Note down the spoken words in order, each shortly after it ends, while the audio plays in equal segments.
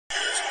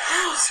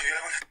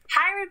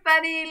Hi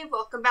everybody,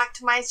 welcome back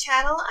to my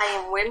channel. I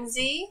am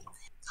Whimsy.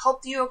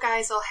 Hope you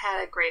guys all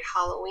had a great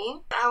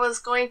Halloween. I was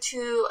going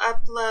to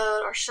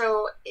upload or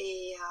show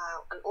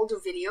an older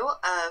video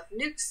of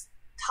Nuke's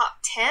Top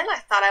 10. I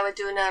thought I would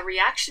do a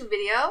reaction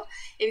video.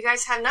 If you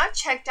guys have not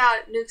checked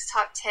out Nuke's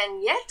Top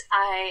 10 yet,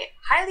 I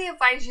highly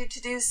advise you to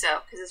do so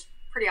because it's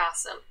pretty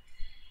awesome.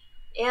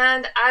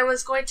 And I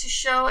was going to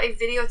show a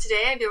video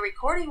today. I did a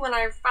recording when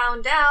I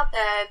found out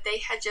that they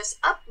had just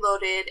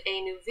uploaded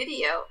a new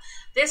video.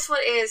 This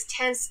one is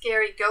 10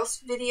 scary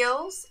ghost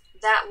videos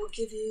that will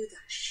give you the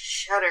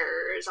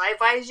shudders. I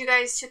advise you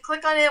guys to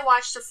click on it and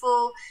watch the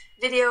full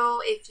video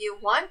if you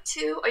want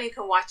to, or you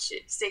can watch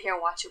it, stay here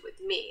and watch it with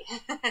me.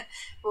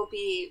 We'll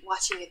be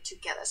watching it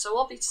together, so it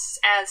won't be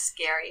as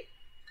scary.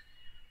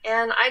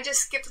 And I just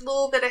skipped a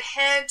little bit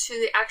ahead to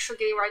the actual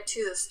getting right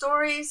to the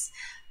stories.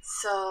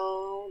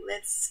 So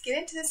let's get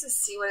into this and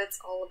see what it's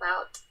all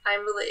about.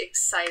 I'm really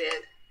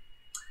excited.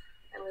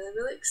 I'm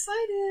really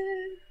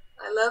excited.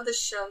 I love this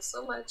show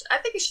so much.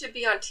 I think it should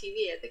be on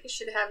TV. I think it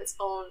should have its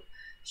own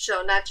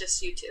show, not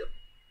just YouTube.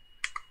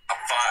 Top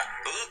 10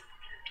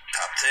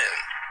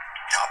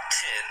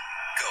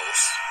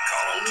 ghosts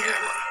caught on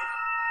camera.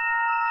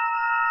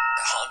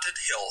 The Haunted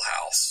Hill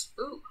House.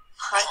 Ooh.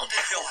 The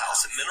Haunted Hill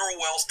House in Mineral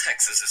Wells,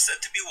 Texas is said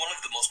to be one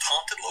of the most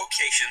haunted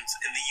locations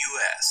in the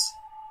U.S.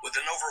 With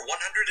an over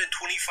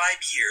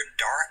 125-year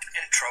dark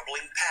and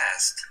troubling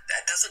past,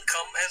 that doesn't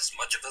come as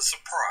much of a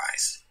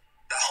surprise.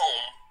 The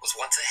home was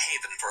once a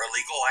haven for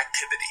illegal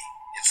activity.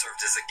 It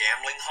served as a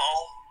gambling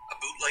hall, a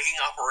bootlegging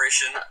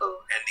operation,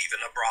 and even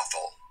a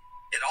brothel.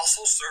 It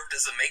also served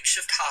as a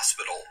makeshift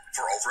hospital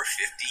for over 50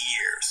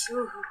 years.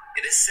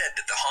 It is said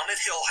that the Haunted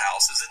Hill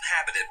House is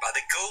inhabited by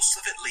the ghosts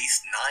of at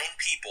least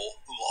 9 people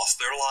who lost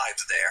their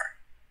lives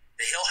there.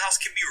 The Hill House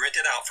can be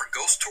rented out for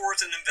ghost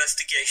tours and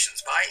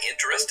investigations by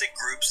interested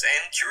groups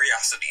and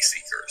curiosity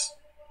seekers.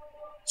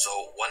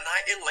 So, one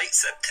night in late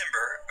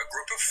September, a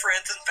group of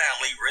friends and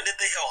family rented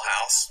the Hill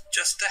House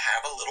just to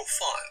have a little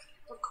fun.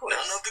 Of course.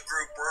 None of the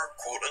group were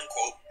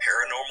quote-unquote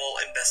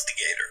paranormal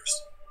investigators.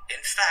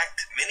 In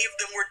fact, many of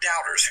them were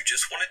doubters who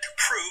just wanted to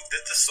prove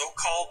that the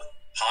so-called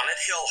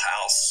Haunted Hill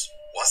House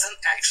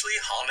wasn't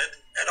actually haunted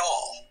at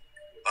all.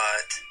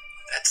 But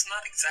that's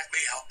not exactly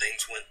how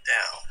things went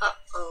down.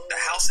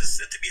 The house is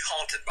said to be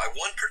haunted by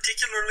one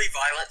particularly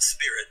violent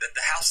spirit that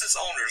the house's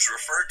owners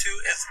refer to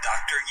as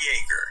Dr.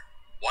 Yeager.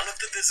 One of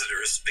the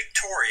visitors,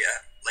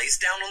 Victoria, lays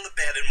down on the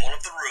bed in one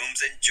of the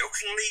rooms and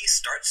jokingly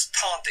starts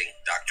taunting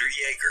Dr.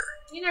 Yeager.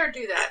 You never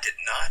do that. It did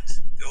not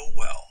go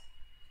well.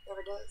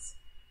 Never does.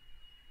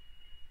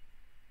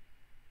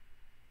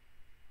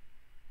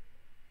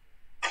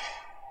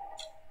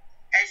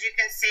 As you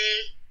can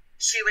see,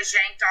 she was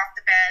yanked off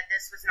the bed.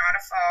 This was not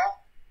a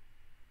fall.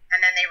 And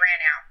then they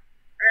ran out.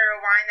 We're going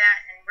to rewind that,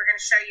 and we're going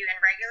to show you in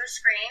regular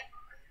screen.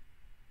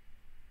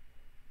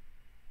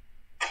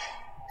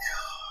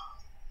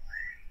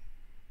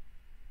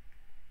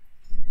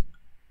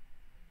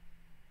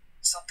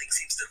 Something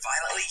seems to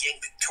violently yank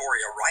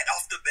Victoria right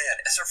off the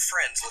bed as her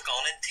friends look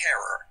on in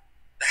terror.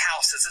 The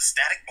house has a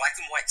static black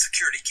and white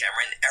security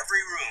camera in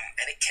every room,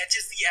 and it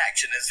catches the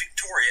action as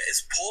Victoria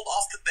is pulled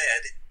off the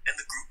bed and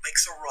the group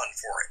makes a run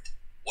for it.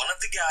 One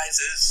of the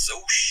guys is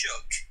so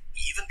shook,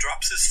 he even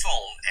drops his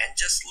phone and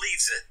just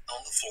leaves it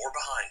on the floor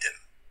behind him.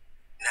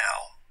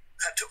 Now,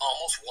 cut to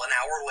almost 1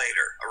 hour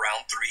later,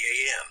 around 3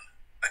 a.m.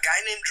 A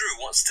guy named Drew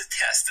wants to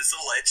test this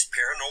alleged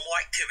paranormal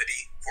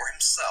activity for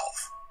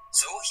himself.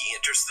 So he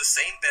enters the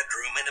same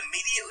bedroom and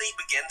immediately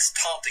begins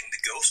taunting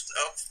the ghost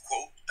of,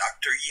 quote,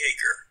 Dr.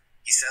 Yeager.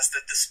 He says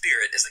that the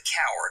spirit is a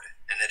coward,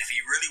 and that if he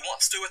really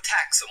wants to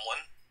attack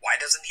someone, why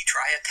doesn't he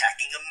try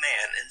attacking a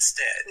man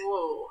instead?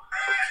 Whoa.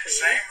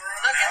 Okay.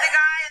 Look at the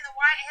guy in the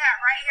white hat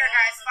right here,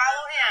 guys.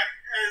 Follow him.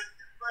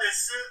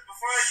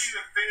 Before I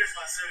even finish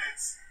my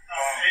sentence,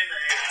 in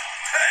the air.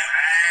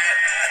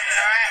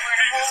 Alright, we're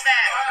going to hold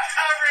that.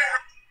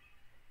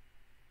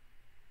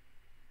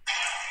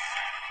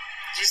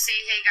 Did you see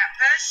he got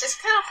pushed? It's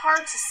kind of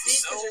hard to see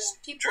because there's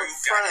people Drew in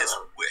front got of his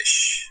him.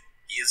 wish.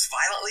 He is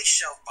violently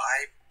shoved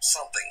by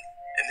something,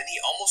 and then he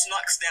almost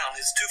knocks down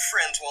his 2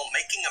 friends while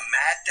making a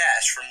mad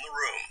dash from the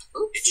room.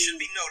 Oopsie. It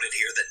should be noted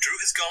here that Drew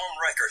has gone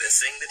on record as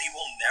saying that he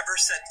will never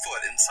set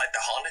foot inside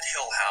the Haunted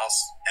Hill House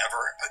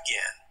ever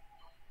again.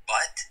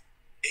 But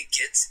it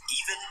gets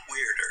even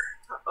weirder.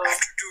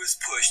 After Drew is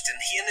pushed and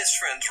he and his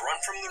friends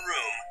run from the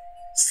room,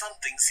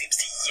 something seems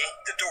to yank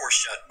the door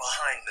shut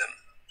behind them.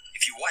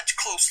 If you watch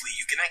closely,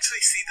 you can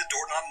actually see the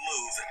doorknob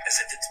move as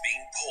if it's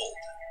being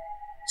pulled.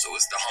 So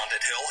is the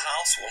Haunted Hill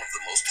House one of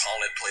the most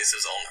haunted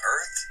places on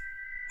Earth?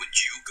 Would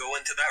you go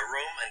into that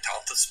room and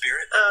taunt the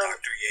spirit of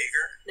Dr.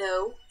 Yeager?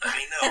 No. Let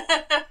me know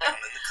down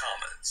in the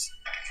comments.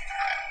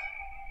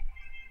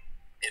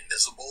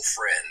 Invisible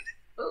Friend.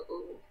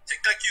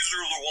 TikTok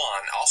user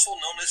Luan, also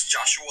known as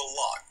Joshua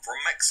Locke from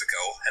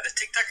Mexico, had a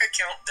TikTok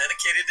account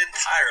dedicated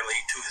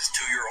entirely to his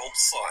 2-year-old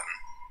son.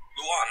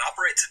 Luan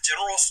operates a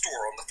general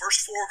store on the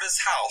first floor of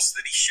his house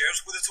that he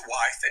shares with his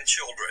wife and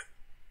children.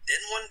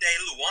 Then one day,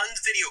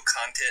 Luan's video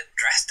content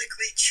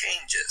drastically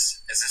changes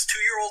as his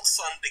 2-year-old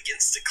son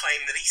begins to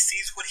claim that he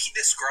sees what he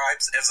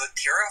describes as a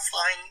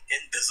terrifying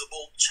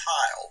invisible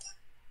child.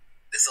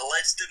 This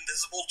alleged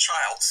invisible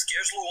child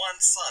scares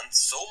Luan's son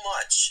so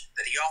much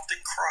that he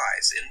often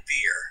cries in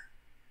fear.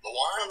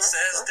 Luan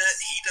says that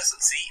he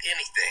doesn't see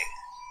anything,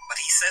 but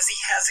he says he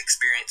has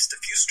experienced a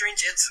few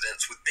strange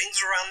incidents with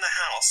things around the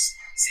house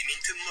seeming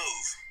to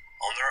move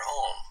on their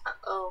own.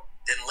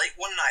 Then late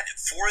one night at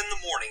 4 in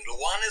the morning,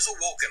 Luan is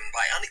awoken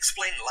by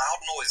unexplained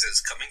loud noises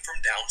coming from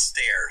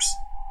downstairs.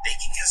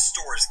 Thinking his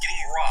store is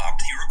getting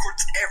robbed, he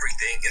records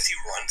everything as he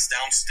runs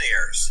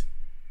downstairs.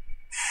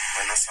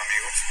 Buenos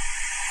amigos,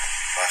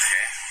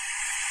 bajé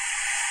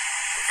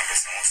porque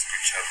empezamos a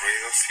escuchar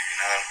ruidos y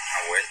vine a dar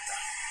una vuelta.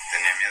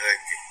 Tenía miedo de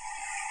que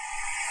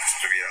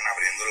estuvieran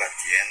abriendo la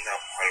tienda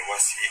o algo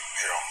así,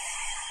 pero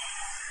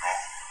no.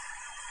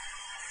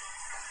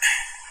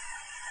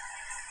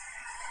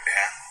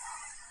 Vean,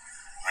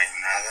 no hay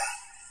nada.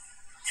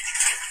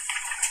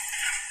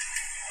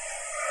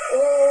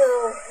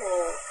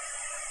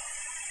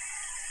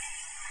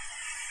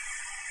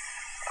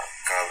 Ah,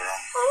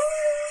 cabrón.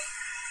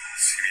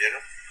 ¿Sí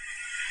vieron?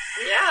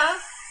 Yeah.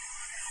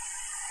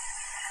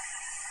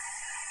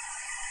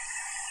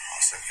 No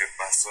sé qué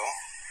pasó. A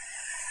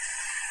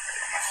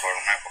lo mejor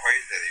me voy y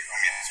le digo a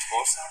mi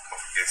esposa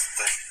porque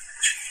esta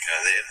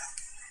chingadera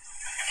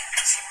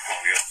se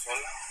movió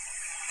sola.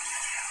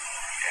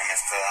 Ya me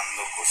está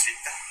dando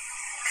cosita.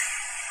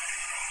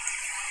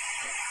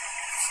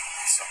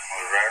 Eso es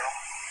muy raro.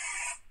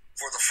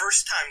 For the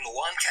first time,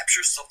 Luan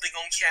captures something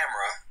on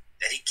camera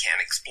that he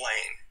can't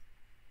explain.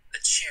 The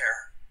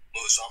chair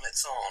moves on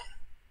its own.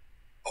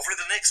 Over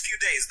the next few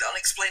days, the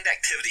unexplained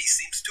activity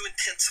seems to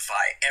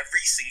intensify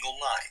every single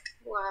night.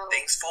 Wow.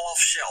 Things fall off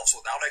shelves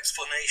without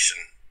explanation.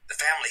 The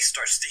family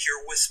starts to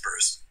hear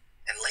whispers.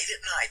 And late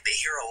at night, they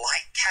hear a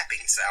light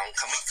tapping sound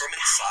coming from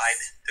inside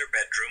their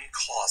bedroom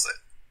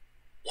closet.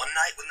 One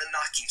night when the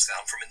knocking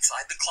sound from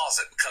inside the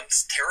closet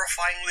becomes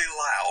terrifyingly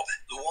loud,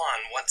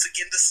 Luan once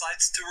again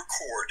decides to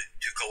record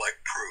to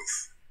collect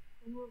proof.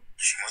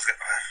 Quisimos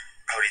grabar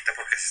ahorita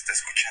porque se está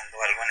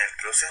escuchando algo en el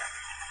closet.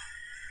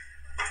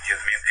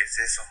 Dios mío, ¿qué es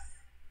eso?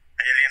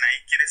 ¿Hay alguien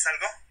ahí? ¿Quieres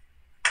algo?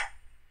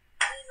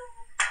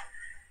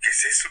 ¿Qué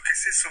es eso? ¿Qué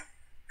es eso?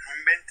 No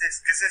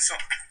inventes, ¿qué es eso?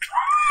 ¿Qué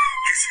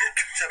es eso?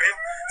 Se abrió.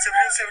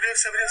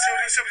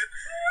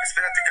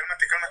 Espérate,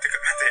 cálmate.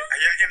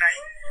 ¿Hay alguien ahí?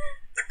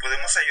 ¿Te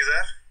podemos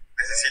ayudar?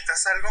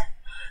 ¿Necesitas algo?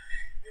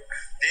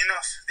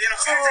 Dinos. Did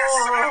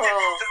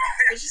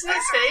you see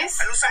his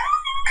face?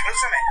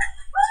 Alúzame.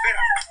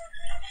 Espera.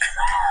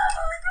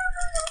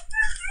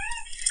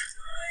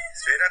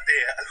 Espérate,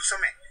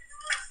 alúzame.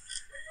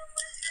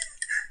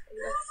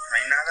 No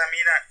hay nada,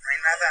 mira, no hay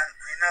nada.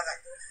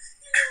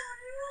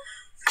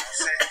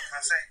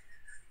 No sé.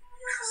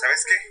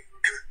 ¿Sabes qué?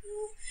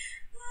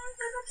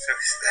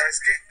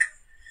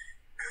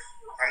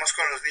 Vamos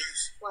con los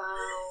niños.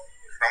 Wow.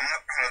 Vamos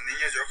con los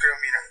niños, yo creo,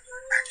 mira.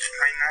 Aquí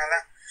no hay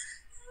nada.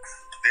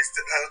 De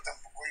este lado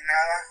tampoco hay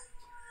nada.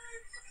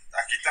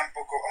 Aquí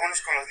tampoco.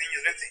 Vámonos con los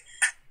niños, vete.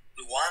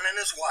 Luan and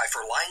his wife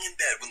are lying in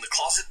bed when the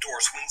closet door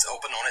swings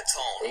open on its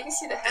own. You can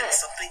see the Then head.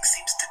 something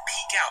seems to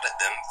peek out at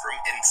them from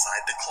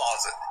inside the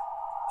closet.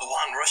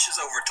 Luan rushes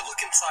over to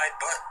look inside,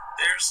 but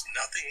there's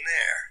nothing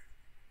there.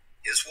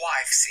 His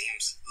wife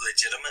seems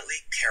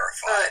legitimately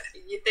terrified.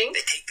 You think?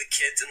 They take the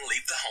kids and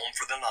leave the home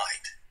for the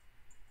night.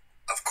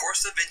 Of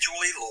course,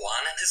 eventually,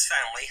 Luan and his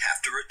family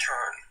have to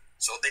return,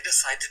 so they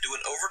decide to do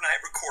an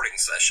overnight recording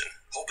session,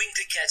 hoping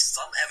to catch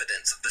some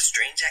evidence of the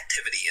strange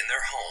activity in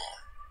their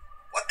home.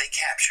 What they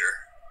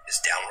capture is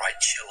downright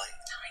chilling.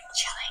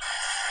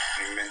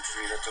 No inventes,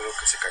 mira todo lo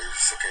que se cayó.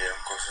 Se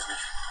cayeron cosas,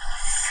 mira.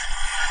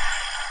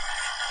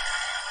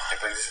 ¿Le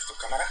prendes a tu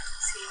cámara?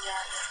 Sí, ya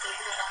estoy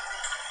grabando.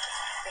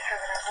 Deja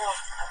grabo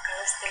acá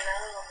de este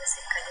lado donde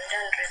se cayera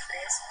el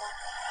refresco,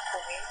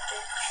 juguete,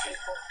 el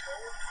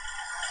control.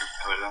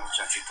 A ver, dame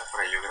chancita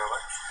para yo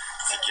grabar.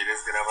 Si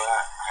quieres,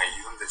 graba ahí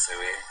donde se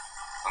ve,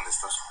 donde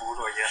está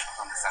oscuro, allá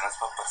donde están las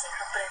papas.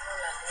 Deja prendo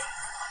la luz.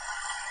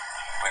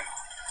 Bueno,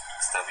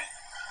 está bien.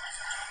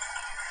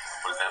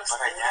 Volver Muy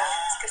para oscuro.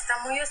 allá. Es que está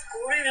muy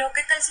oscuro. ¿Y luego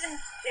qué tal si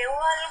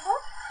veo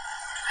algo?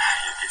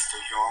 Ay, aquí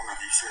estoy yo, me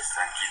dices,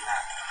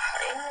 tranquila.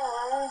 Ay,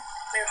 no.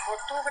 Mejor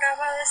tú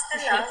graba de este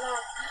lado.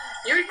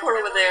 You record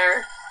over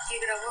there. Y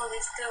grabo de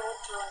este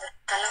otro, donde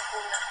está la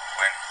cuna.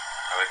 Bueno,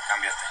 a ver,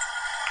 cámbiate.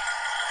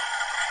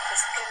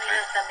 Es que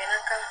mira, también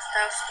acá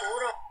está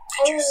oscuro.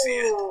 Did you see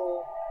it?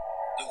 Oh.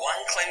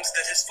 Luan claims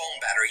that his phone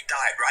battery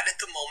died right at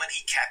the moment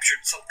he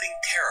captured something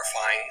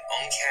terrifying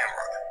on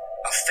camera.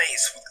 A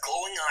face with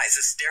glowing eyes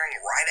is staring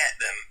right at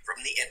them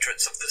from the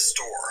entrance of the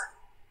store.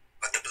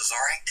 But the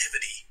bizarre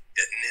activity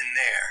didn't end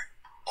there.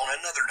 On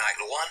another night,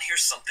 Luan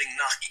hears something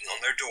knocking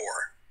on their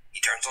door. He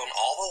turns on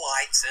all the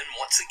lights and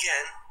once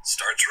again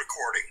starts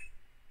recording.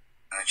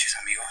 Buenas noches,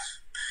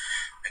 amigos.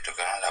 Me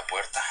tocaron la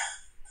puerta.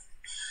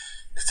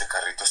 Este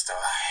carrito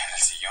estaba en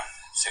el sillón,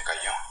 se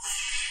cayó.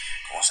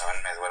 Como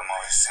saben, me duermo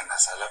a veces en la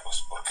sala,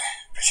 pues porque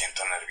me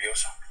siento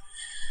nervioso.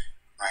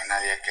 No hay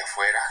nadie aquí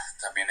afuera.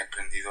 También he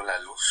prendido la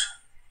luz,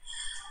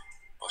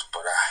 pues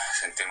para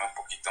sentirme un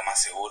poquito más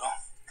seguro.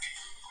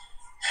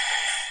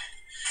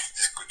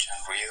 Se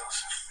escuchan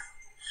ruidos.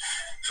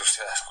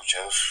 Se han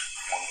escuchado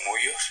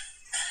murmullos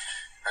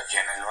aquí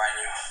en el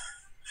baño.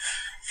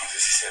 No sé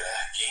si será de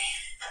aquí.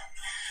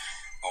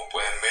 Como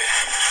pueden ver,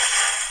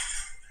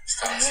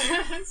 está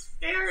vacío.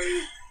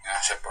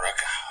 Véanse por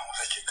acá. Vamos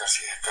a checar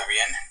si de acá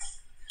vienen.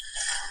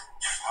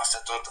 No,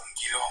 está todo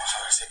tranquilo. Vamos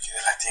a ver si aquí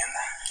de la tienda.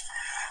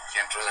 Aquí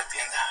dentro de la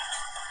tienda.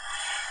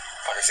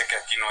 Parece que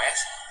aquí no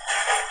es.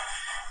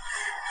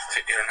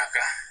 Se quedan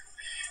acá.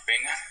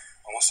 Vengan,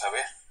 vamos a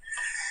ver.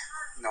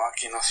 No,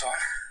 aquí no son.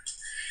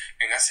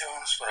 Vénganse,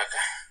 vámonos por acá.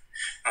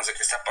 No sé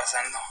qué está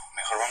pasando.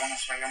 Mejor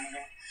vámonos, vengan.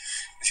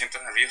 Me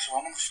siento nervioso,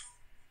 vámonos.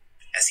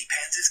 As he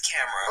pans his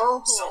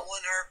camera,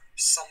 someone or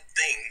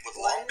something with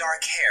long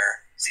dark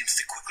hair seems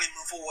to quickly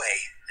move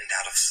away and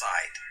out of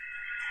sight.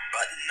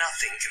 But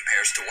nothing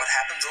compares to what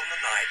happens on the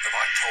night of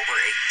October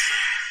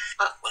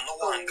 18th. When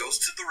Luan goes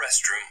to the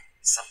restroom,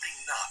 something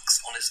knocks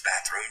on his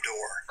bathroom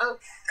door.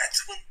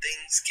 That's when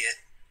things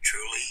get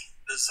truly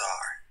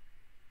bizarre.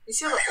 You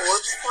see all the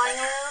orbs flying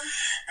around?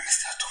 Me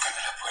está tocando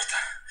la puerta.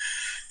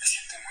 Me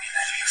siento muy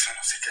nervioso,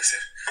 no sé qué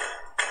hacer.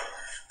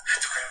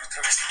 Tocaron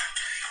otra vez.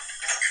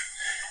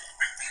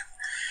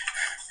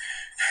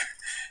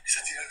 Se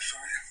tira el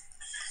suelo.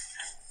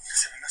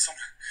 Se ve una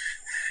sombra.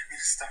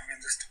 Mira, se está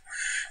moviendo esto.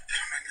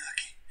 Pero no hay nada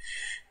aquí.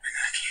 No hay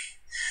nada aquí.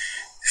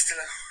 De este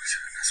lado se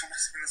ve una sombra,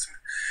 se ve una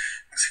sombra.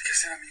 No sé qué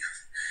hacer, amigos.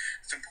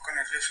 Estoy un poco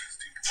nervioso.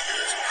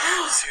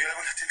 Se ve algo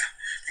en la tienda.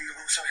 Venga,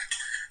 vamos a ver.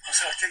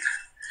 Vamos a la tienda.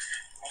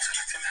 Vamos a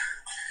la tienda.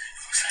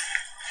 Vamos a...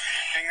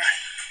 Venga.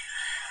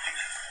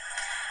 Venga.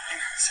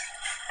 Venga. Sí.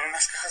 Con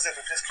unas cajas de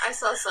refresco. I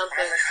saw something.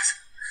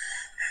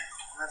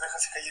 Unas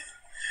rejas se cayeron.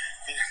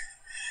 Miren.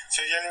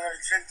 Se oye algo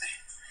enfrente.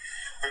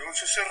 Oigo un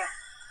susurro.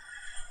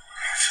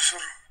 Un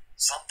susurro.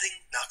 Something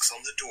knocks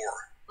on the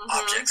door.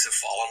 Objects have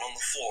fallen on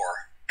the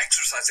floor.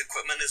 Exercise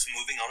equipment is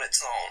moving on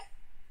its own.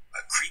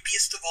 But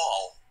creepiest of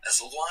all,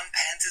 as Luan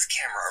pans his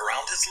camera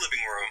around his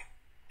living room,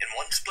 in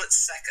one split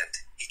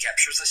second, he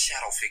captures a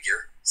shadow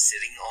figure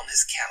sitting on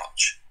his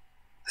couch.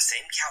 The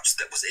same couch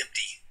that was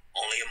empty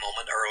only a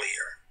moment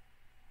earlier.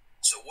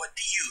 So what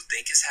do you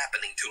think is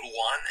happening to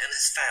Luan and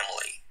his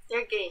family?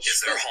 They're getting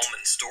Is their home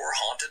and store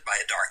haunted by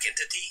a dark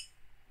entity?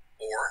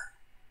 Or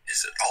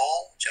is it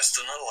all just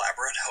an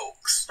elaborate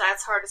hoax?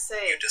 That's hard to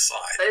say. You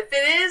decide. But if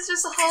it is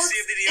just a If you hoax,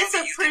 see a video it's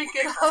that a you pretty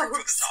think would good be perfect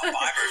for hoax. the top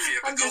 5, or if you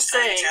have a I'm ghost just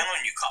hunting saying. channel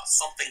and you caught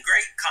something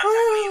great, contact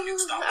me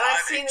at And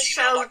I've seen the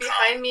shadow nukestop5@gmail.com.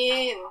 behind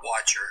me, and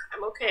Watcher.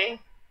 I'm okay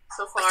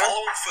so The far.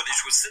 following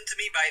footage was sent to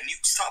me by a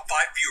Nuke's Top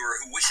 5 viewer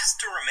who wishes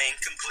to remain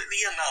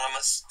completely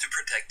anonymous to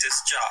protect his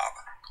job.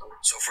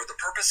 So for the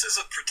purposes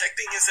of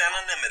protecting his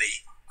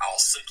anonymity,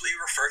 I'll simply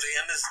refer to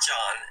him as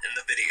John in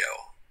the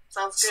video.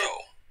 Sounds good.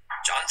 So,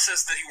 John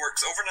says that he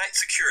works overnight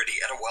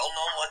security at a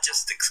well-known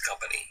logistics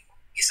company.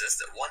 He says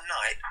that one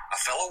night, a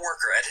fellow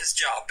worker at his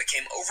job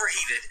became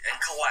overheated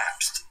and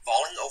collapsed,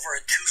 falling over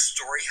a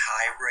 2-story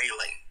high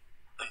railing.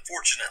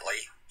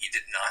 Unfortunately, he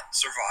did not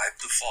survive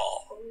the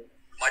fall.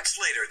 Much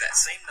later that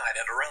same night,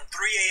 at around 3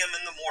 a.m.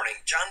 in the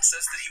morning, John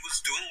says that he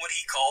was doing what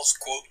he calls,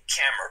 quote,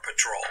 camera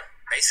patrol.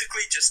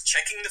 Basically just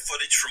checking the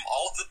footage from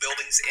all of the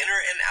building's inner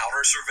and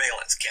outer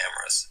surveillance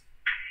cameras.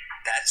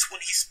 That's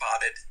when he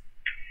spotted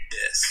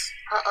this.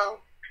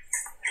 Uh-oh.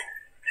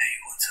 Hey,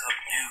 what's up,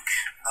 Nuke?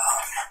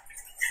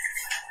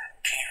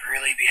 Can't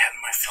really be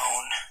having my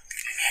phone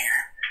in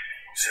here,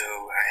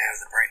 so I have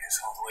the brightness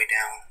all the way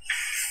down.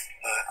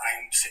 But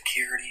I'm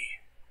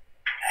security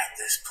at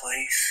this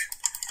place,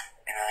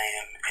 and I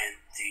am in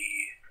the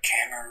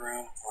camera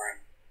room where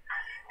I'm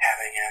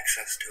having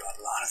access to a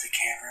lot of the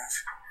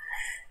cameras.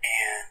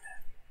 And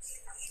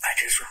I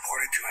just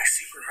reported to my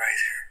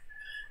supervisor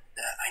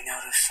that I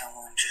noticed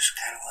someone just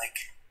kind of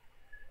like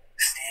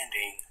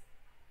standing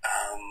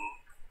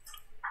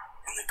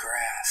in the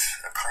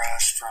grass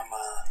across from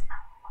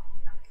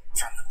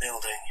the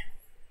building,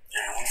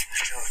 and I wanted to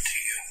show it to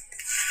you.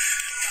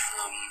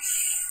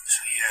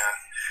 So yeah,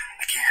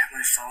 I can't have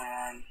my phone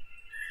on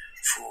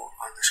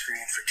the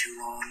screen for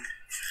too long,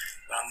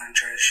 but I'm going to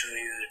try to show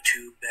you the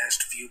 2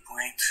 best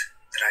viewpoints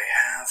that I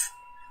have.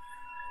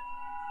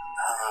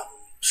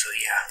 So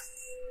yeah,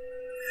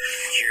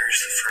 here's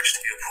the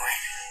first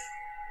viewpoint.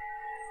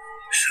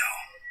 So,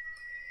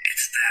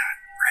 it's that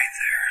right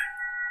there.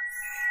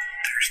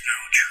 There's no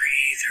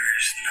tree,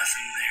 there's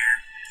nothing there.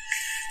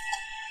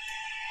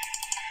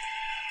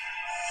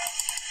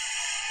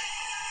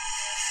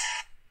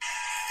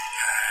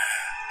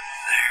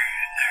 There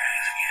it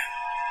is again.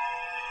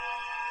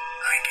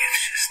 Like,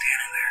 it's just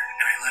standing there,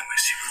 and I let my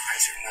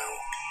supervisor know.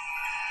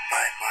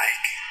 But,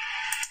 like,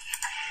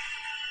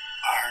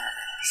 our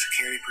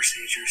security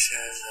procedure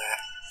says that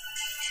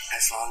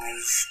as long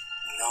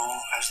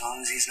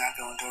as he's not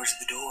going towards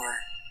the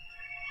door,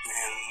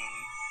 then,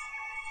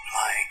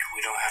 like,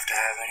 we don't have to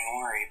have any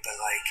worry. But,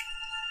 like,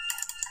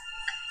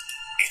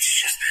 it's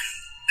just been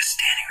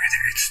standing right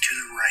there. It's to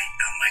the right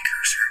of my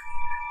cursor,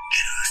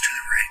 just to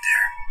the right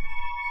there.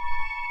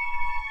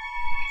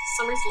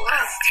 Somebody's I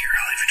lost. don't care.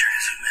 I'll even try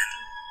to zoom in.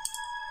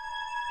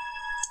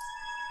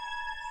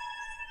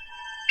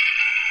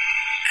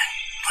 And,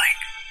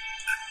 like,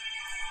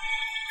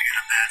 I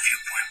got a bad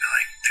viewpoint, but,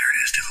 like, there it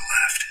is to the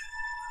left.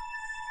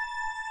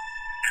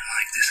 And,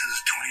 like, this is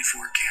a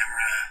 24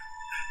 camera,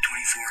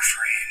 24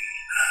 frame,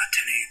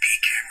 1080p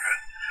camera.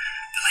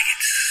 But, like,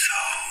 it's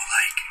so,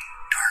 like,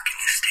 dark and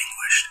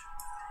distinguished.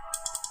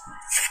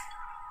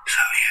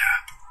 So, yeah.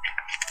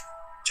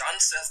 John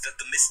says that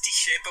the misty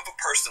shape of a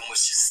person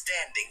was just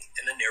standing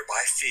in a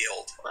nearby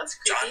field. Well, that's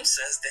John creepy.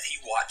 says that he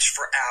watched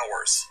for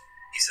hours.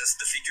 He says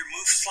the figure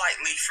moved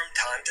slightly from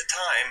time to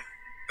time,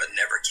 but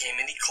never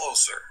came any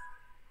closer.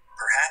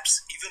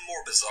 Perhaps even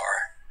more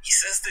bizarre, he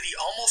says that he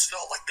almost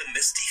felt like the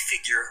misty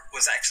figure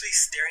was actually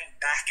staring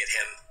back at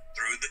him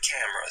through the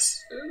cameras.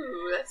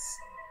 Ooh, that's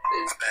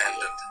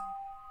Abandoned.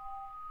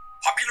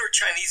 Popular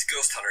Chinese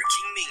ghost hunter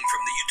King Ming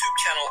from the YouTube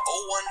channel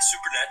 01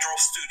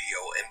 Supernatural Studio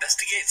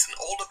investigates an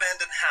old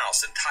abandoned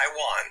house in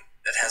Taiwan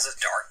that has a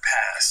dark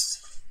past.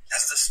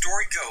 As the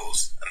story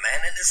goes, a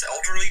man and his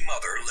elderly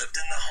mother lived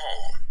in the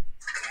home.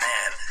 The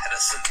man had a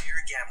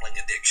severe gambling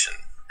addiction,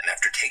 and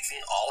after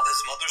taking all of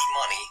his mother's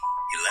money,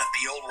 he left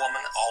the old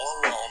woman all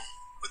alone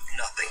with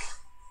nothing,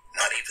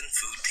 not even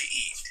food to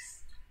eat.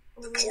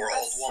 The poor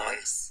old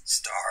woman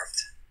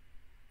starved.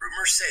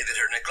 Rumors say that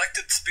her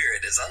neglected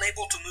spirit is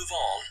unable to move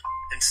on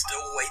and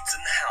still waits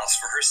in the house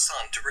for her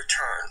son to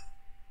return.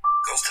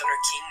 Ghost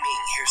hunter King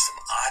Ming hears some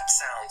odd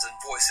sounds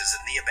and voices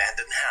in the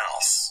abandoned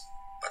house,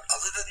 but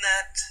other than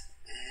that,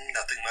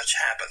 nothing much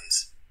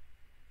happens.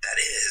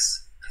 That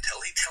is,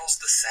 until he tells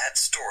the sad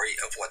story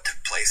of what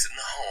took place in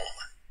the home.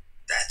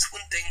 That's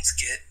when things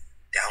get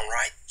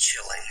downright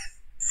chilling.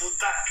 不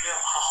但没有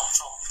好好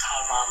照顾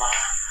他妈妈，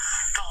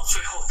到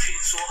最后听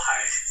说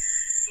还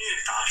虐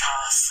打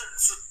他，甚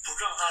至不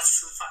让他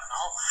吃饭。然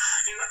后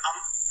因为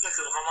那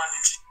个妈妈年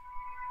纪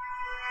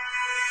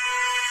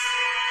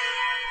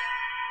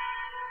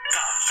大，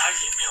他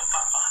也没有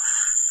办法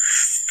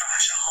大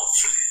小号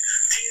自理。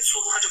听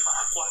说他就把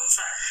他关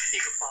在一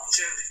个房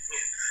间里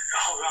面，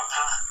然后让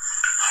他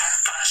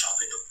大小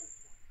便都不。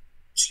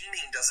 King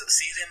Ming doesn't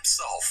see it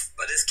himself,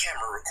 but his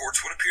camera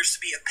records what appears to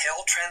be a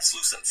pale,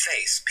 translucent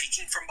face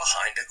peeking from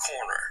behind a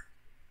corner.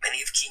 Many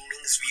of King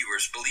Ming's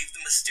viewers believe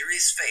the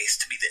mysterious face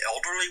to be the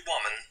elderly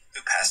woman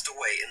who passed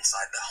away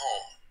inside the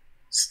home,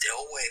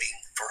 still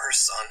waiting for her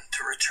son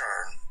to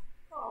return.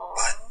 Aww.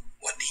 But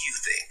what do you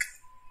think?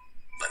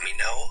 Let me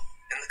know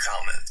in the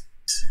comments.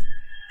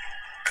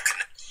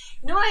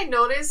 You know what I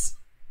noticed?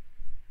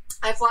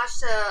 I've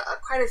watched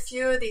quite a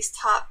few of these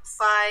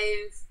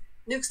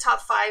Nuke's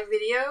top 5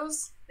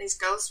 videos, these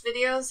ghost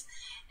videos,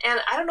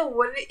 and I don't know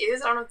what it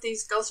is. I don't know if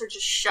these ghosts are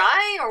just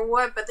shy or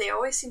what, but they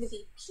always seem to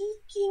be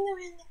peeking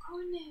around the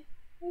corner.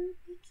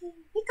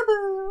 Peeking,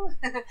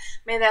 peekaboo.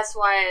 Maybe that's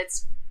why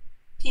it's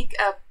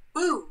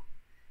peek-a-boo,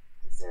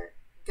 because they're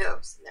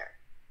ghosts and they're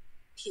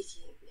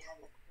peeking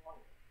behind the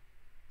corner.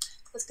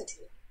 Let's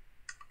continue.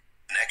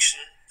 Connection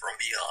from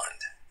beyond.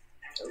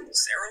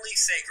 Sarah Lee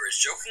Sager is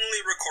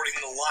jokingly recording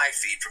the live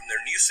feed from their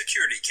new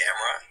security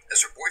camera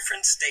as her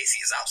boyfriend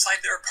Stacy is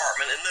outside their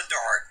apartment in the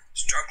dark,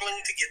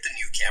 struggling to get the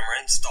new camera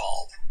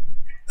installed.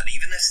 But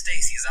even as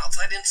Stacy is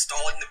outside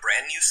installing the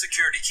brand new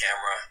security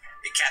camera,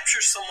 it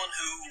captures someone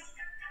who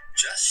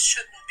just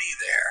shouldn't be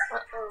there.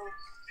 Uh-oh.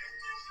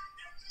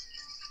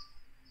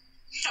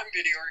 I'm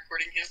video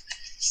recording him.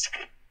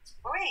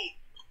 Wait,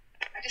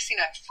 I just seen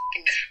a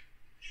fucking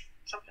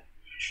something.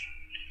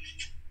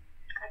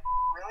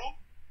 Really?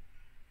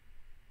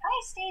 Hi,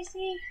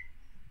 Stacy.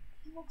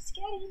 You look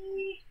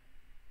scary.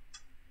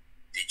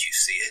 Did you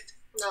see it?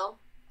 No.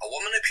 A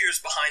woman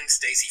appears behind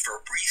Stacy for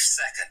a brief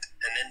second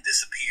and then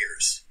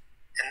disappears.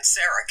 And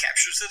Sarah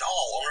captures it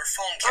all on her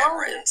phone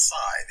camera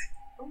inside.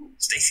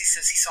 Stacy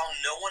says he saw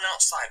no one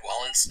outside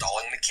while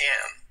installing the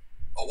cam.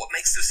 But what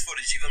makes this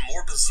footage even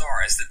more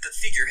bizarre is that the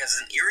figure has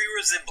an eerie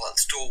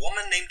resemblance to a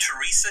woman named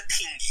Teresa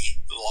Tingy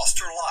who lost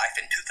her life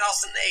in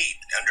 2008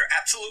 under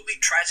absolutely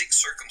tragic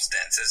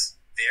circumstances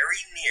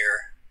very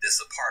near this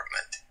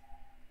apartment.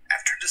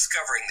 After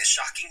discovering the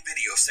shocking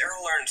video, Sarah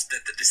learns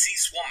that the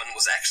deceased woman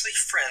was actually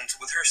friends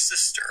with her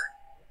sister.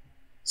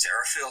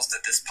 Sarah feels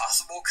that this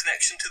possible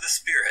connection to the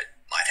spirit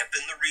might have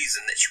been the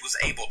reason that she was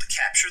able to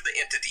capture the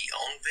entity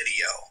on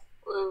video.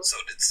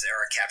 So did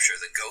Sarah capture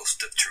the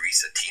ghost of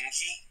Teresa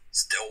Tingy,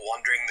 still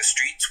wandering the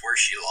streets where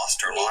she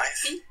lost her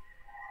life?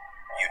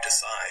 You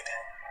decide.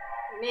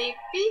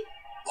 Maybe?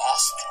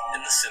 Lost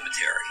in the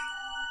Cemetery.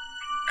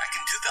 Back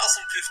in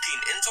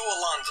 2015, Enzo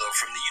Alonso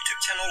from the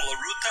YouTube channel La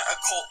Ruta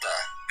Oculta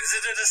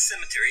visited a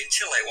cemetery in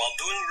Chile while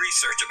doing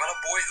research about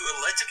a boy who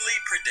allegedly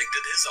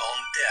predicted his own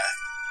death.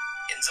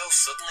 Enzo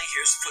suddenly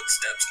hears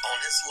footsteps on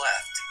his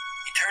left.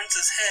 He turns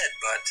his head,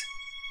 but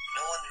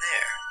no one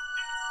there.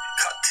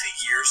 Cut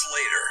to years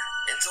later,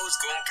 Enzo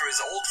is going through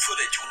his old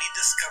footage when he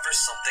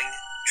discovers something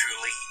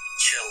truly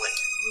chilling.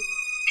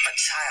 A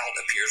child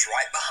appears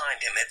right behind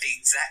him at the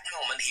exact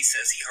moment he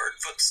says he heard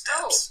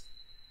footsteps.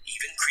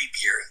 Even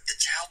creepier, the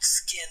child's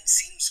skin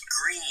seems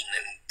green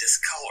and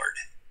discolored.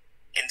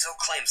 Enzo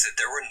claims that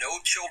there were no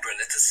children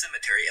at the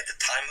cemetery at the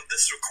time of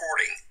this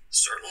recording.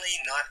 Certainly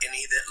not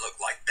any that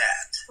looked like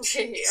that.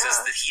 He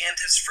says that he and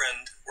his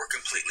friend were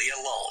completely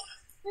alone.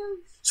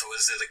 So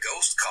is it a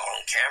ghost caught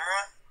on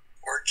camera,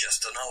 or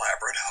just an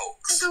elaborate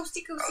hoax?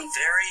 Ghosty. A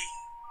very,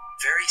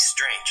 very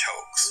strange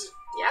hoax.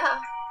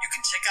 Yeah. You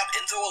can check out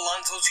Enzo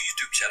Alonso's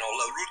YouTube channel,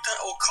 La Ruta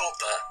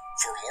Oculta,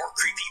 for more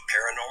creepy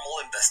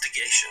paranormal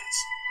investigations.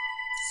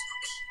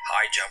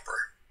 High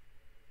Jumper.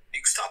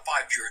 Nuke Stop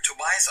 5 viewer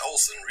Tobias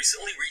Olsen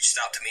recently reached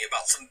out to me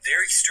about some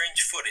very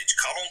strange footage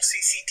caught on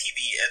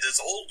CCTV at his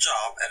old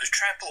job at a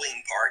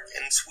trampoline park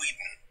in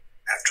Sweden.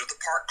 After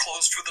the park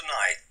closed for the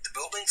night, the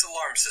building's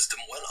alarm system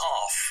went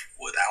off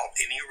without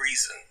any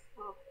reason.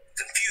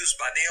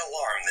 Confused by the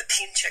alarm, the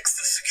team checks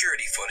the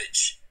security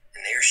footage,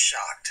 and they are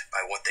shocked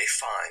by what they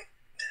find.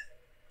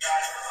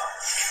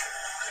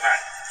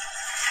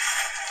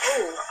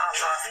 Oh,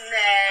 Allah.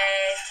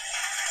 Nej.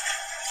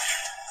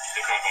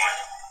 Det kommer komma.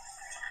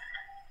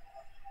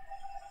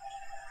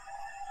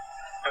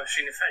 Har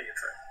du i färgen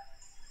för?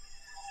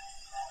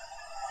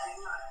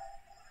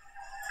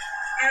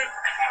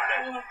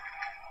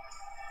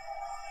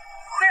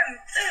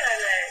 Skämtar du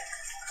eller?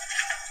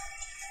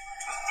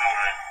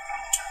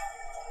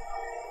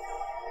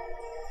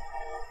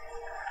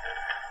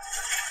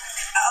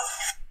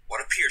 What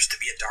appears to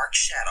be a dark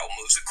shadow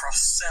moves across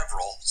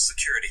several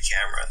security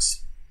cameras.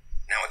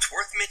 Now, it's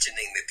worth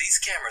mentioning that these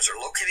cameras are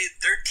located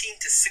 13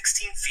 to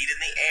 16 feet in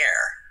the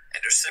air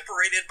and are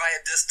separated by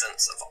a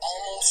distance of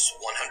almost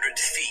 100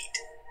 feet.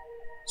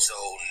 So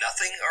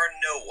nothing or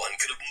no one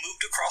could have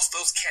moved across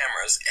those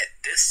cameras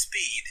at this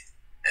speed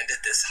and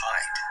at this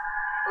height.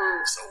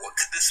 So what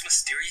could this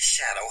mysterious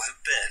shadow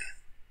have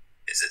been?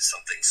 Is it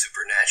something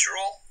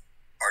supernatural,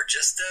 or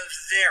just a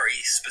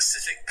very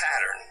specific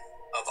pattern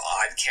of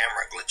odd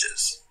camera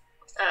glitches?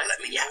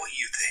 Let me know what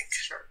you think.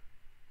 Sure.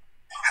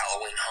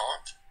 Halloween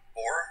haunt,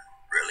 or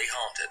really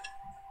haunted?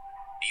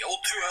 The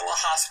old Truella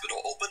Hospital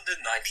opened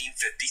in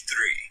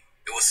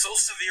 1953. It was so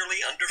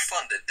severely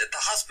underfunded that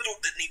the hospital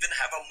didn't even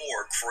have a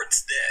morgue for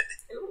its dead.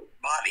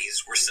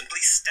 Bodies were simply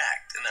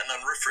stacked in an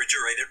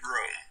unrefrigerated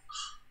room.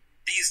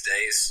 These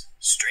days,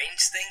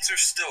 strange things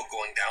are still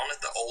going down at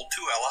the old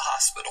Truella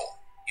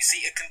Hospital. You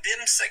see, a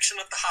condemned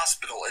section of the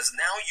hospital is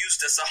now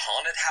used as a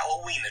haunted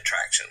Halloween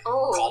attraction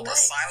called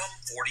Asylum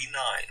 49.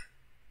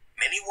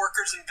 Many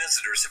workers and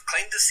visitors have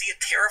claimed to see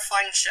a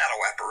terrifying shadow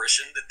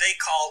apparition that they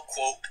call,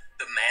 quote,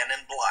 the Man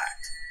in Black,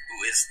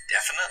 who is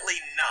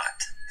definitely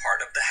not part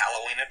of the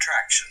Halloween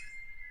attraction.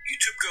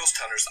 YouTube ghost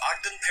hunters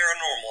Ogden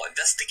Paranormal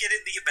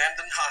investigated the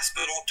abandoned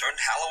hospital turned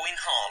Halloween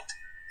haunt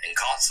and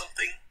caught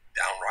something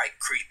downright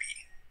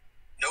creepy.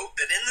 Note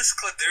that in this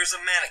clip there is a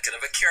mannequin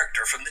of a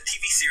character from the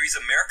TV series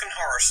American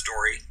Horror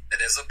Story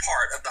that is a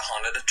part of the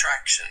haunted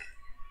attraction.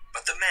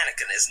 But the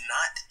mannequin is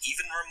not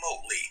even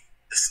remotely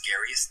the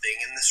scariest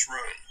thing in this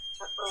room.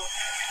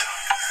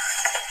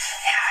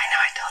 Yeah, I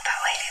know. I told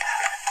that lady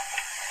that.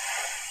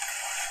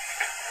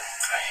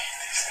 I hate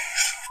these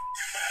things.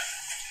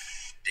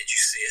 Did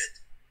you see it?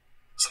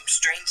 Some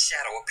strange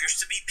shadow appears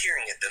to be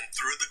peering at them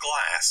through the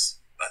glass,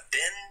 but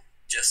then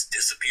just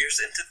disappears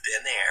into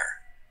thin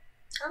air.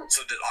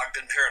 So did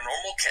Ogden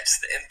Paranormal catch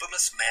the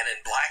infamous Man in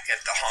Black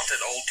at the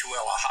haunted old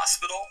Truella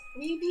Hospital?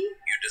 Maybe.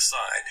 You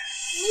decide.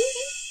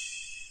 Maybe.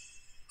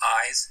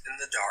 Eyes in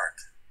the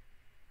dark.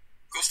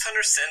 Ghost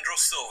hunter Sandro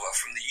Silva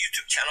from the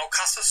YouTube channel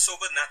Casa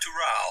Soba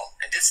Natural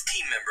and his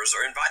team members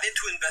are invited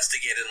to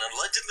investigate an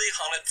allegedly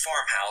haunted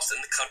farmhouse in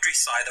the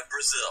countryside of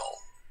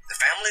Brazil. The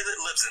family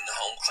that lives in the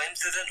home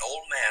claims that an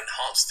old man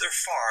haunts their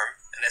farm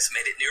and has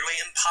made it nearly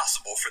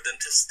impossible for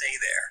them to stay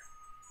there.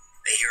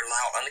 They hear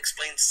loud,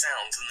 unexplained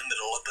sounds in the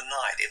middle of the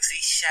night and see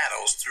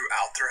shadows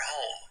throughout their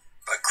home.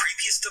 But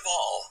creepiest of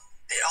all,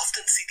 they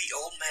often see the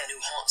old man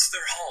who haunts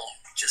their home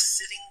just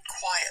sitting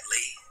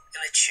quietly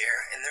in a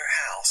chair in their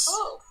house.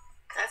 Oh,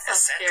 that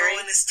As sounds Sandro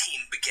scary. and his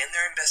team begin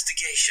their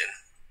investigation,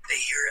 they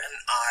hear an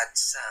odd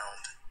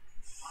sound.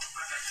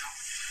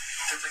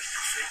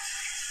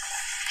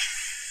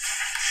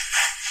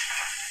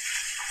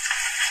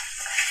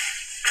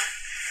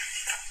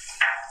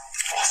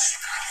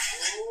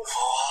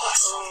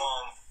 Nossa,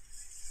 mano.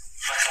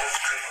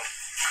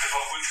 Aquele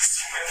bagulho de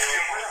cimento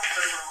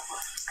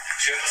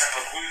cheio desse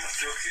bagulho,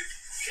 bateu aqui. O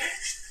quê?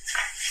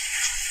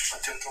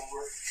 Bateu um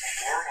tambor.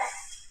 Tambor, mano?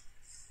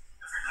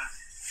 É verdade.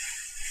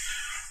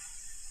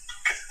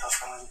 Quer tentar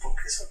ficar mais um pouco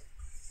aqui, sabe?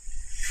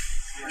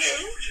 Eu achei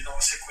que podia dar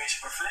uma sequência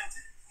pra frente.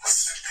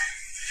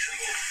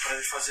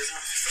 Pra fazer as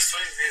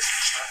manifestações mesmo,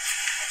 tá?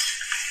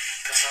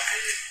 Quer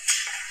saber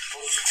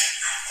todos os contos.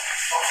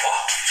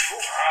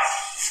 Ótimo.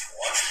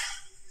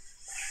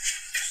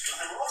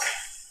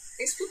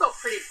 These people are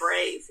pretty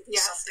brave.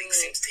 Yeah. Something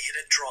seems to hit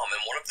a drum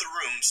in one of the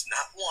rooms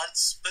not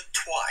once, but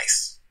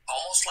twice.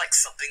 Almost like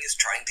something is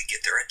trying to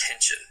get their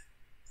attention.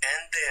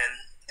 And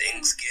then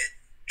things get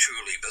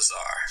truly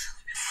bizarre.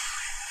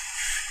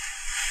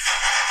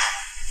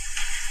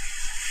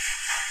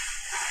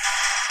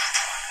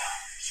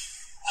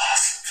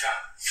 Nossa,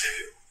 Thiago, você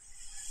viu?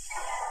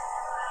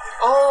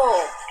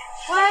 Oh,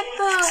 What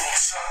the?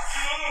 What's up?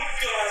 Oh,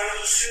 God,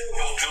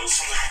 we'll do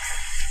something.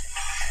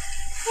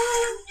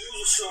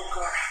 Do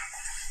something.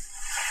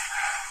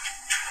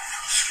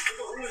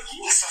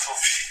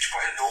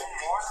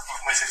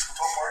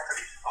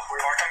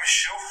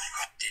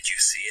 Did you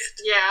see it?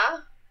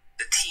 Yeah.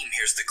 The team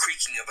hears the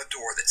creaking of a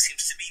door that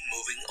seems to be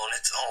moving on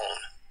its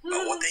own.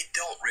 But what they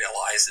don't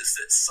realize is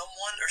that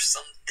someone or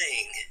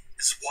something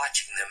is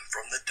watching them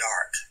from the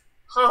dark.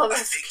 Oh, A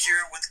that's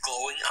figure with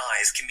glowing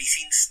eyes can be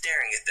seen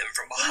staring at them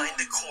from behind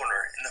the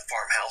corner in the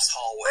farmhouse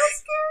hallway.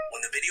 That's scary.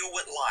 When the video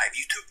went live,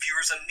 YouTube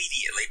viewers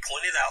immediately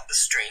pointed out the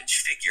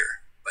strange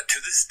figure. But to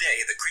this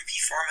day, the creepy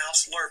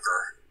farmhouse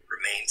lurker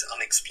remains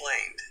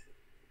unexplained.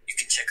 You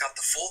can check out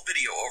the full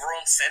video over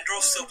on Sandro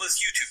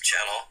Silva's YouTube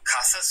channel,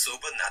 Casa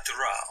Silva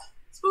Natural.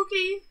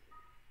 spooky.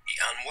 The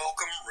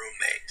Unwelcome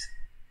Roommate.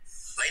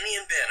 Lainey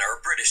and Ben are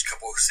a British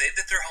couple who say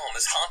that their home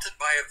is haunted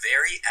by a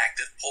very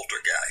active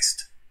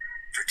poltergeist.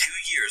 For 2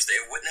 years, they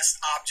have witnessed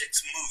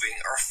objects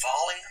moving or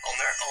falling on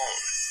their own.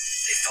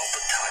 They felt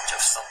the touch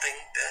of something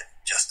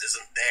that just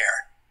isn't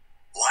there.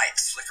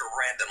 Lights flicker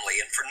randomly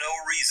and for no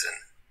reason.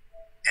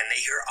 And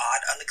they hear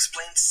odd,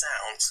 unexplained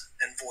sounds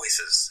and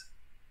voices.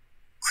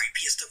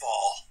 Creepiest of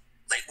all,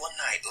 late one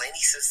night,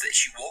 Lainey says that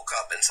she woke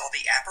up and saw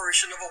the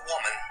apparition of a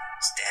woman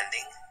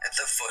standing at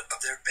the foot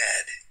of their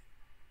bed.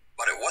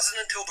 But it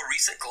wasn't until the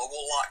recent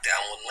global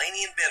lockdown, when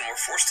Lainey and Ben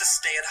were forced to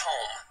stay at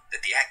home,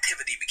 that the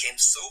activity became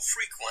so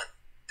frequent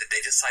that they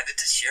decided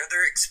to share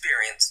their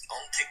experience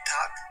on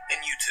TikTok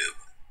and YouTube.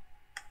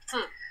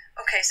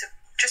 Okay, so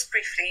just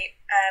briefly,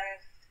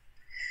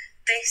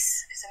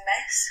 this is a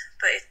mess,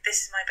 but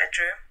this is my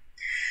bedroom.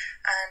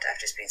 And I've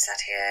just been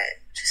sat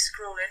here just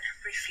scrolling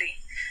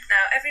briefly.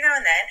 Now, every now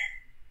and then,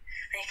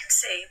 and you can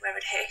see where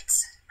it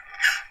hits.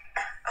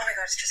 Oh my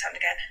god, it's just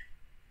happened again.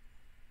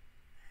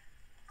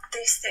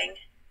 This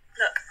thing,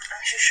 look,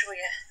 I'll just show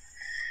you.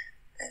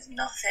 There's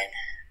nothing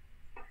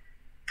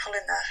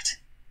pulling that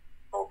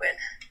open.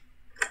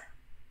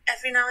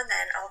 Every now and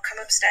then, I'll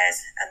come upstairs,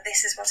 and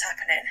this is what's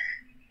happening.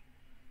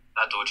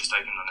 That door just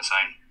opened on its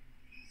own.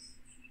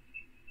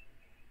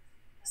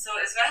 I saw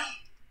it as well.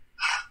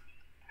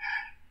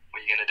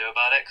 What are you going to do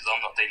about it? Because I'm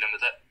not dealing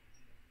with it.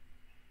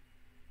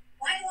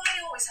 Why do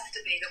I always have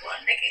to be the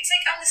one? It's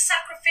like I'm the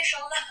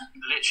sacrificial lamb.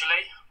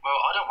 Literally? Well,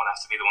 I don't want to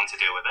have to be the one to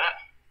deal with it.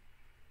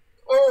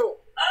 Oh.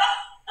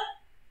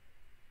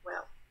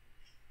 Well.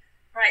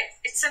 Right,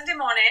 it's Sunday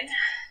morning.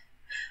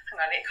 Hang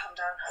on, I need to calm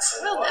down.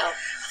 Well, now. I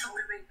thought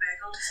we were being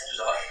burgled. So did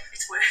I.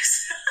 It's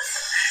worse.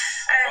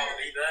 I'd rather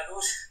be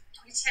burgled.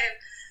 Me too.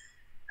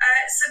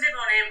 Sunday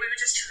morning, we were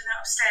just chilling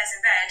out upstairs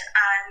in bed,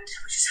 and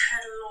we just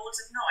heard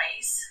loads of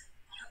noise.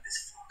 Oh, look, there's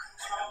a fork on the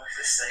floor.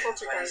 The same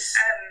Poltergeist. place.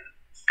 And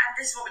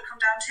this is what we come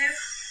down to.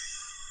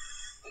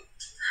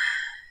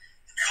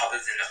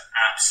 Covered in an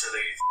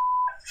absolute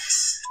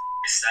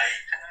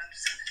state. Hang on, I'm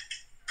just gonna...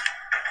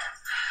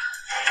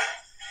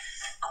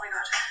 Oh my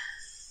god.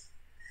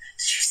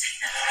 Did you see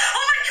that?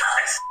 Oh my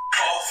god!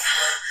 Off.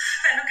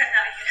 Ben, I'm getting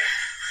out of here.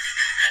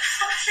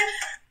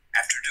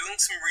 After doing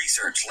some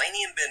research,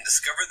 Lainey and Ben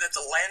discovered that the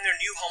land their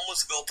new home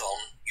was built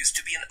on used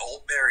to be an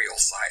old burial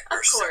site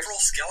where several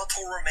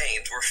skeletal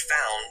remains were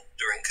found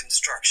during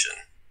construction.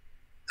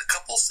 The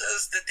couple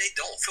says that they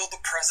don't feel the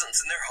presence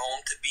in their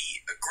home to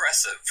be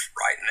aggressive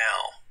right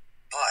now,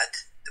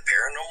 but the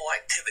paranormal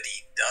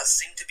activity does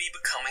seem to be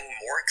becoming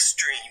more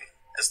extreme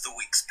as the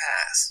weeks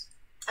pass.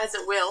 As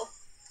it will.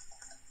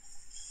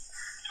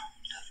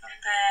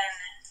 Ben.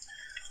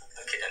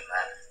 Look at him,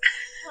 man.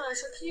 Oh,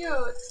 so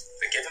cute.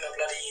 But given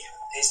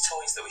his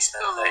toys that we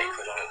spent 30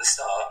 quid on at the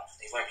start,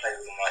 he won't play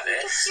with them like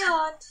this.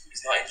 Cute.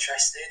 He's not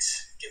interested.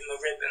 Give him a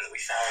ribbon that we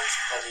found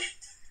bloody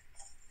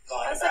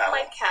lying That's like about.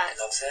 my cat. He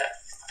loves it.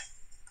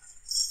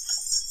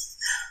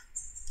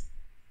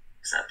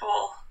 Is that a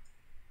ball?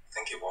 I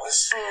think it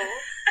was. Oh.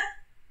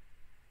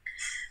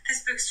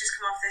 This book's just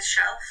come off this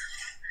shelf,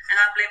 and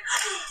I blame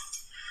you.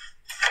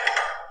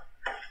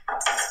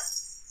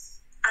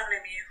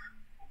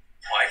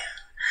 Why?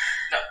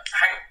 No,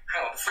 hang on.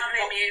 I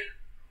blame you.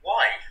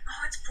 Why?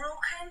 Oh, it's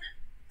broken.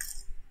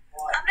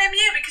 Why? I blame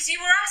you because you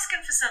were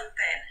asking for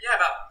something. Yeah,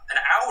 about an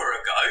hour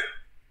ago.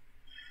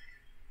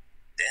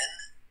 Then,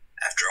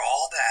 after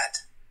all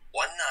that,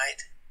 one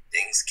night,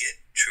 things get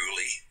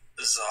truly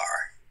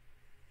bizarre.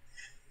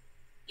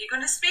 You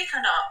gonna speak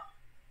or not?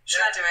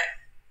 Shall I do it?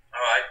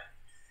 Alright.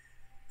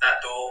 That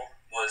door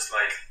was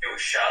it was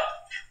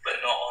shut,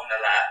 but not on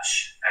the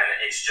latch,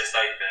 and it's just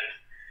opened.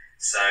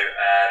 So,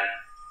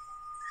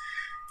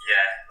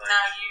 yeah.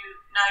 Now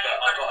But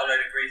I got a load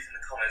of grief in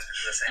the comments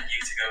because I sent you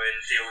to go and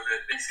deal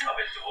with this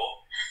cupboard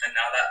door, and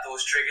now that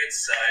door's triggered.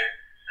 So,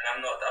 and I'm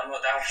not down for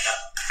that.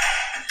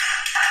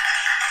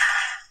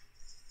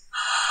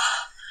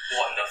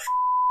 What in the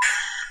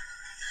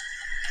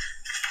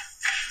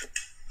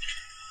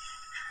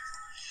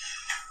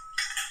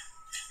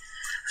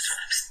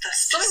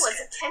Someone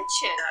wants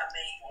attention. Not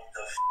me. What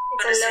the It's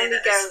a Gotta say lonely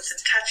that there's ghost.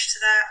 something attached to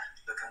that.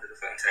 Look under the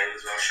phone table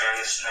as well, showing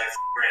there's no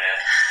in it.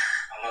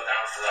 I'm not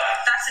down for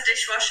that. That's a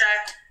dishwasher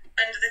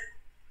under the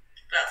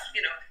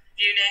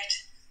unit.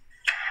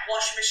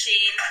 washing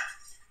machine.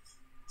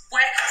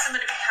 Where can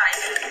somebody be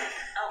hiding?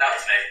 Oh, That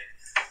was me.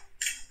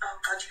 oh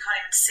God, you can't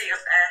even see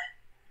up there.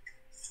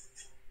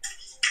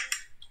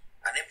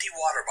 An empty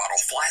water bottle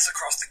flies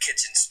across the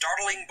kitchen,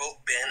 startling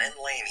both Ben and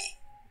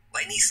Lainey.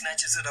 Lainey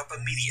snatches it up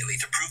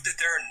immediately to prove that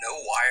there are no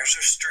wires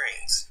or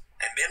strings,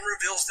 and Ben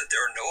reveals that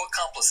there are no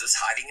accomplices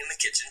hiding in the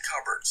kitchen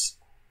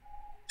cupboards.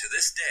 To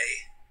this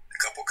day,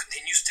 the couple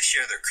continues to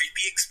share their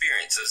creepy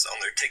experiences on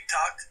their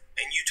TikTok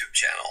and YouTube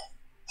channel,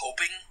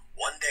 hoping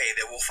one day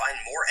they will find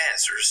more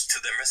answers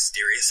to their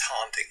mysterious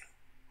haunting.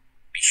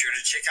 Be sure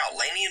to check out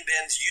Lainey and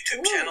Ben's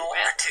YouTube channel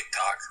or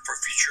TikTok for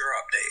future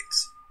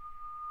updates.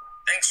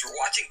 Thanks for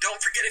watching.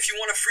 Don't forget, if you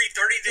want a free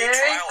 30-day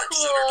trial at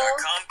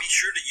Shudder.com, be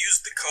sure to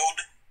use the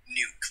code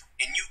NUKE,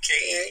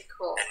 N-U-K-E,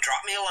 and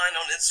drop me a line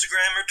on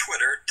Instagram or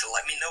Twitter to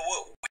let me know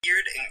what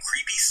weird and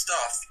creepy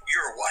stuff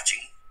you're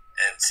watching.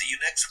 And see you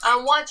next week.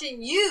 I'm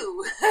watching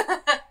you.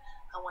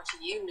 I'm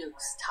watching you,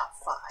 Nuke's Top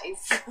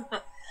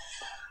 5.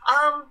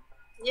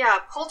 Yeah,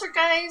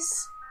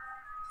 Poltergeist.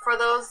 For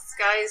those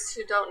guys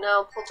who don't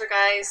know,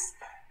 Poltergeist.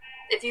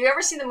 If you've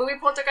ever seen the movie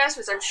Poltergeist,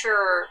 which I'm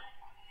sure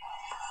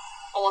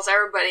almost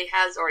everybody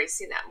has already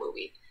seen that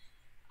movie.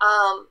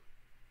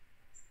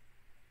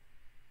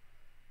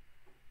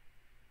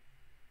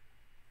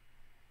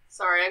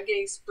 Sorry, I'm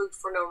getting spooked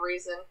for no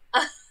reason.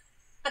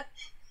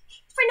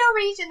 For no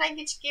reason, I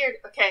get scared.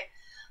 Okay,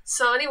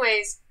 so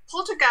anyways,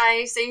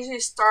 Poltergeist, they usually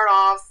start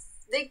off,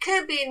 they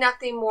could be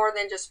nothing more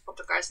than just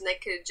poltergeist, and they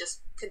could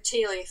just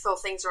continually throw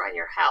things around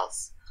your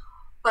house.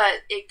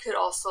 But it could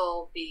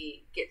also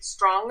get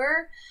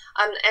stronger.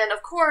 And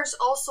of course,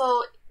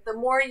 also, the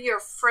more you're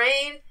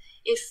afraid,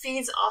 it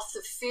feeds off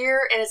the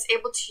fear, and it's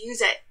able to use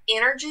that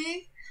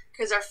energy,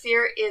 because our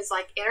fear is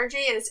like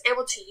energy, and it's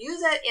able to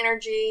use that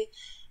energy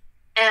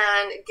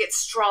and get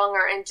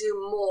stronger and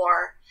do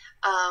more.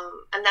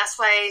 And that's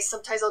why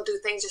sometimes they'll do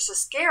things just to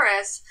scare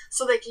us,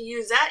 so they can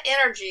use that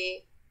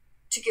energy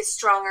to get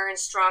stronger and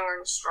stronger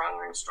and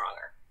stronger and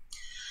stronger.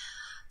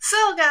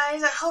 So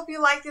guys, I hope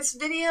you like this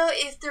video.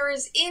 If there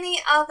is any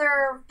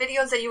other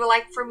videos that you would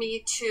like for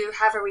me to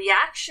have a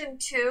reaction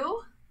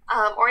to,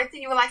 or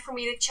anything you would like for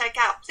me to check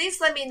out,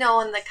 please let me know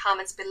in the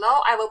comments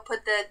below. I will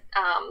put the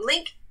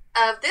link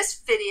of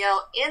this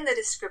video in the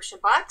description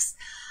box.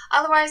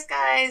 Otherwise,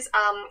 guys,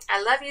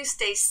 I love you.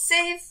 Stay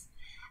safe.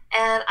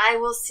 And I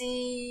will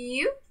see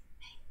you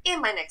in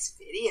my next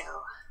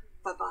video.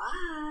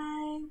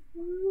 Bye-bye.